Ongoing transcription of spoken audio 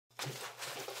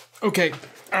Okay,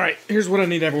 alright, here's what I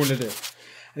need everyone to do.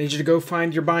 I need you to go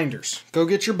find your binders. Go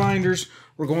get your binders.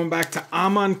 We're going back to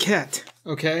Amonkhet,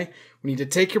 okay? We need to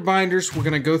take your binders. We're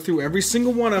going to go through every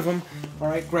single one of them.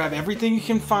 Alright, grab everything you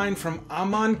can find from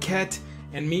Amonkhet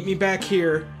and meet me back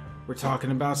here. We're talking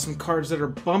about some cards that are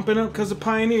bumping up because of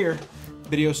Pioneer.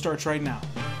 Video starts right now.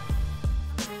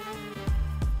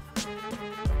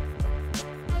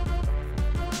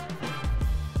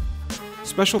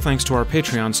 Special thanks to our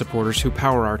Patreon supporters who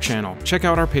power our channel. Check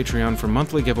out our Patreon for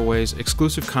monthly giveaways,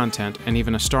 exclusive content, and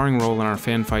even a starring role in our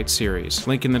fan fight series.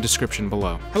 Link in the description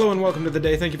below. Hello and welcome to the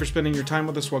day. Thank you for spending your time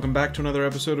with us. Welcome back to another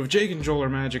episode of Jake and Joel Are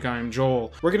Magic. I am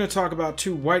Joel. We're going to talk about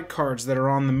two white cards that are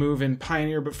on the move in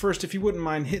Pioneer, but first, if you wouldn't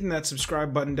mind hitting that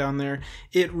subscribe button down there,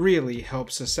 it really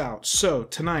helps us out. So,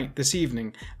 tonight, this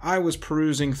evening, I was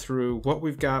perusing through what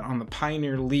we've got on the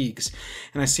Pioneer Leagues,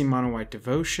 and I see Monowhite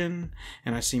Devotion,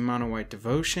 and I see Monowhite Devotion,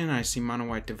 I see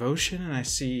Monowhite Devotion, and I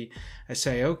say,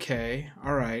 okay,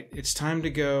 alright, it's time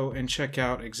to go and check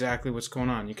out exactly what's going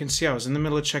on. You can see I was in the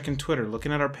middle of checking Twitter,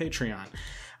 looking at our Patreon.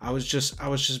 I was just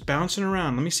bouncing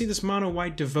around. Let me see this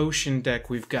Monowhite Devotion deck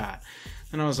we've got.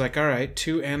 And I was like, alright,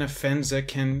 2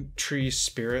 Anafenza Tree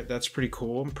Spirit, that's pretty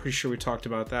cool. I'm pretty sure we talked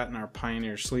about that in our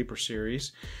Pioneer Sleeper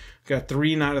series. We've got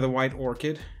 3 Knight of the White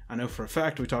Orchid. I know for a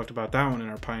fact we talked about that one in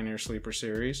our Pioneer Sleeper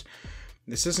series.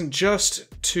 This isn't just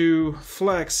to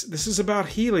flex, this is about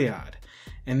Heliod.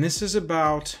 And this is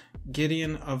about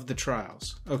Gideon of the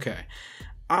Trials. Okay,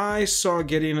 I saw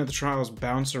Gideon of the Trials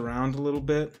bounce around a little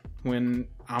bit when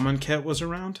Amonkhet was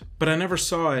around, but I never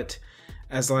saw it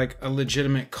as like a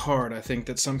legitimate card. I think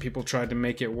that some people tried to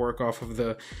make it work off of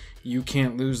the you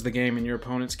can't lose the game and your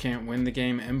opponents can't win the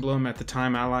game emblem. At the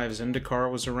time, Ally of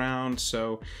Zendikar was around,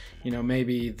 so you know,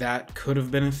 maybe that could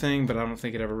have been a thing, but I don't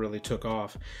think it ever really took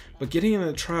off. But getting into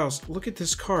the trials, look at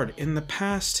this card. In the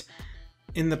past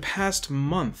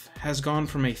month has gone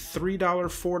from a $3,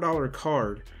 $4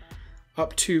 card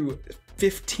up to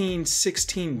 $15,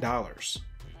 $16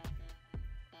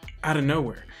 out of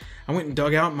nowhere. I went and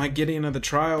dug out my Gideon of the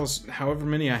Trials, however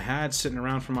many I had sitting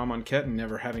around from Amonkhet and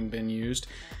never having been used.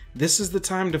 This is the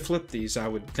time to flip these, I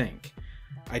would think.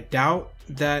 I doubt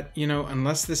that, you know,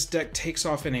 unless this deck takes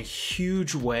off in a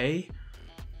huge way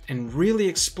and really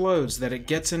explodes, that it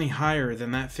gets any higher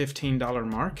than that $15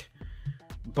 mark.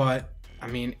 But, I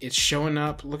mean, it's showing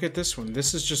up. Look at this one.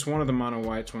 This is just one of the mono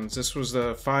whites ones. This was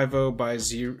the 5-0 by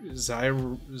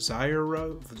Zyrio.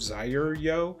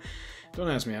 Don't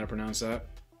ask me how to pronounce that.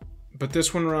 But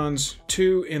this one runs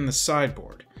 2 in the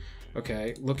sideboard.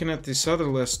 Okay, looking at this other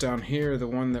list down here, the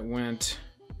one that went...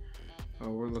 Oh,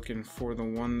 we're looking for the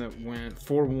one that went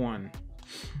 4-1.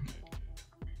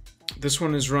 This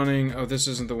one is running... Oh, this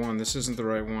isn't the one. This isn't the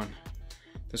right one.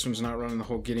 This one's not running the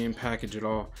whole Gideon package at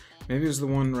all. Maybe it was the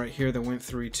one right here that went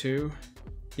 3-2.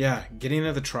 Yeah, Gideon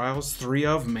of the Trials, 3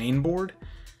 of main board.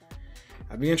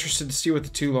 I'd be interested to see what the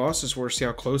 2 losses were, see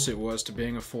how close it was to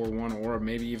being a 4-1 or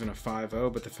maybe even a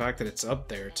 5-0, but the fact that it's up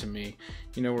there to me,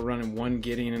 you know, we're running 1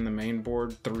 Gideon in the main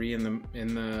board, 3 in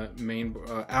the main,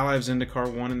 Ally of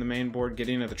Zendikar, 1 in the main board,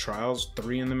 Gideon of the Trials,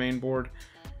 3 in the main board.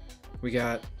 We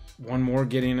got 1 more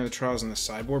Gideon of the Trials in the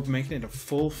sideboard, making it a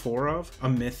full 4 of, a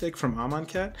mythic from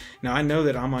Amonkhet. Now, I know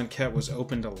that Amonkhet was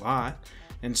opened a lot,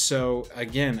 and so,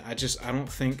 again, I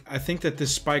think that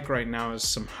this spike right now is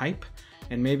some hype.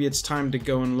 And maybe it's time to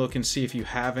go and look and see if you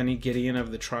have any Gideon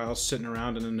of the Trials sitting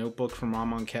around in a notebook from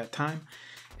Amonkhet time.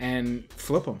 And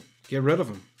flip them. Get rid of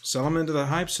them. Sell them into the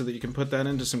hype so that you can put that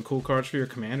into some cool cards for your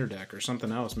commander deck or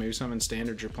something else. Maybe something in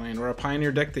standard you're playing or a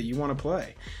Pioneer deck that you want to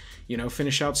play. You know,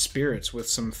 finish out Spirits with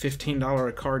some $15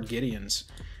 a card Gideons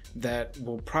that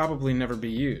will probably never be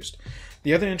used.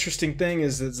 The other interesting thing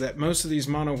is that most of these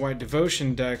Monowhite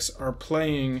Devotion decks are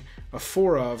playing a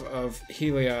 4 of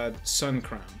Heliod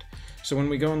Suncrowned. So when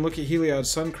we go and look at Heliod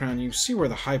Suncrown, you see where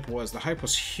the hype was. The hype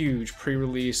was huge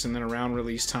pre-release, and then around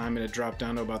release time it had dropped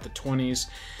down to about the 20s.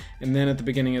 And then at the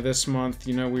beginning of this month,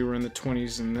 you know, we were in the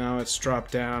 20s, and now it's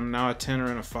dropped down. Now a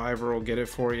 10er and a 5er will get it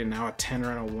for you. Now a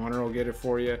 10er and a 1er will get it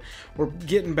for you. We're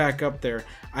getting back up there.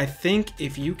 I think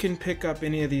if you can pick up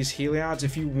any of these Heliods,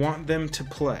 if you want them to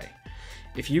play,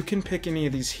 if you can pick any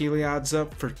of these Heliods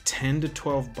up for 10 to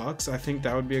 12 bucks, I think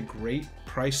that would be a great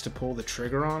price to pull the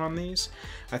trigger on these.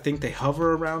 I think they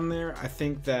hover around there. I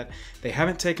think that they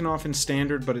haven't taken off in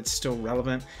Standard, but it's still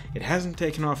relevant. It hasn't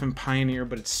taken off in Pioneer,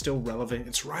 but it's still relevant.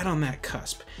 It's right on that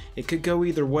cusp. It could go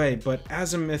either way, but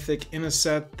as a Mythic in a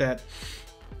set that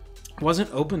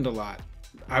wasn't opened a lot,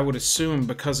 I would assume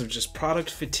because of just product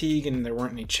fatigue and there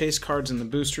weren't any chase cards in the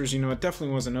boosters, you know, it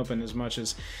definitely wasn't open as much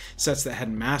as sets that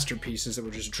had masterpieces that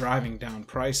were just driving down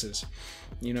prices.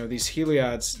 You know, these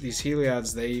Heliods,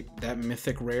 that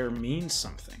mythic rare means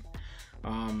something.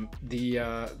 The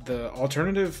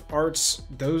alternative arts,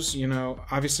 those, you know,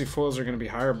 obviously foils are going to be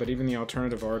higher, but even the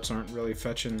alternative arts aren't really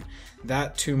fetching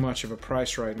that too much of a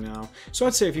price right now. So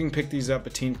I'd say if you can pick these up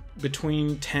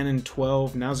between 10 and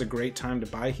 12, now's a great time to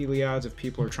buy Heliods if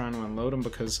people are trying to unload them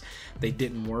because they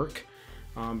didn't work.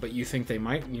 But you think they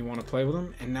might and you want to play with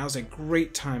them, and now's a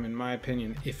great time, in my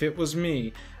opinion. If it was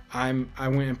me, I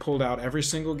went and pulled out every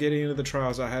single Gideon of the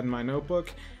trials I had in my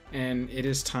notebook, and it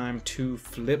is time to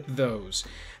flip those.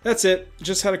 That's it.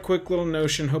 Just had a quick little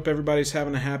notion. Hope everybody's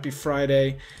having a happy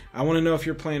Friday. I want to know if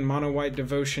you're playing Monowhite,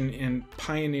 Devotion, and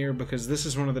Pioneer, because this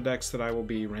is one of the decks that I will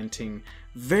be renting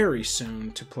very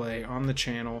soon to play on the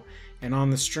channel and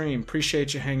on the stream.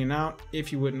 Appreciate you hanging out.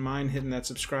 If you wouldn't mind hitting that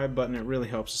subscribe button, it really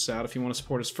helps us out. If you want to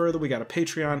support us further, we got a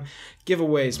Patreon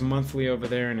giveaways monthly over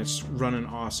there, and it's running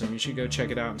awesome. You should go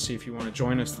check it out and see if you want to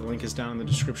join us. The link is down in the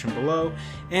description below.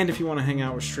 And if you want to hang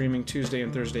out, we're streaming Tuesday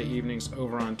and Thursday evenings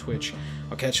over on Twitch.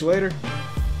 I'll catch you later.